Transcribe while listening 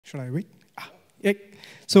Should I wait? Yeah.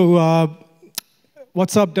 So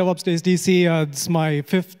what's up, DevOps Days DC? This is my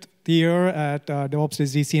 5th year at DevOps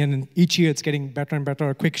Days DC, and each year it's getting better and better.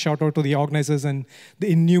 A quick shout out to the organizers and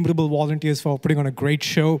the innumerable volunteers for putting on a great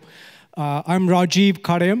show. I'm Rajiv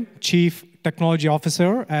Kadayam, Chief Technology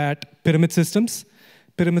Officer at Pyramid Systems.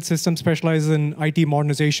 Pyramid Systems specializes in IT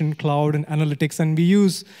modernization, cloud, and analytics, and we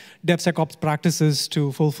use DevSecOps practices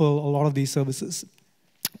to fulfill a lot of these services.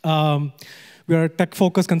 We are a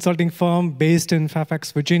tech-focused consulting firm based in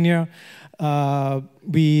Fairfax, Virginia. A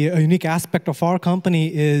unique aspect of our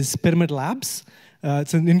company is Pyramid Labs.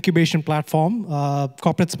 It's an incubation platform,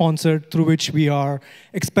 corporate-sponsored, through which we are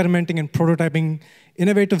experimenting and prototyping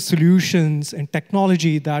innovative solutions and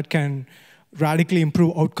technology that can radically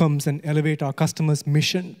improve outcomes and elevate our customers'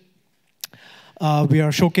 mission. We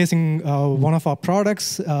are showcasing one of our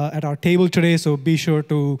products at our table today, so be sure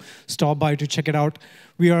to stop by to check it out.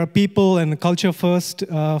 We are a people and culture-first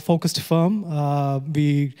focused firm.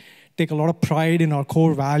 We take a lot of pride in our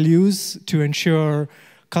core values to ensure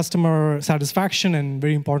customer satisfaction and,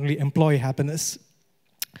 very importantly, employee happiness.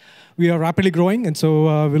 We are rapidly growing, and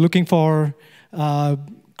so we're looking for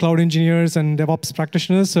cloud engineers and DevOps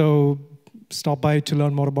practitioners, so stop by to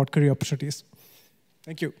learn more about career opportunities.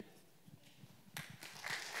 Thank you.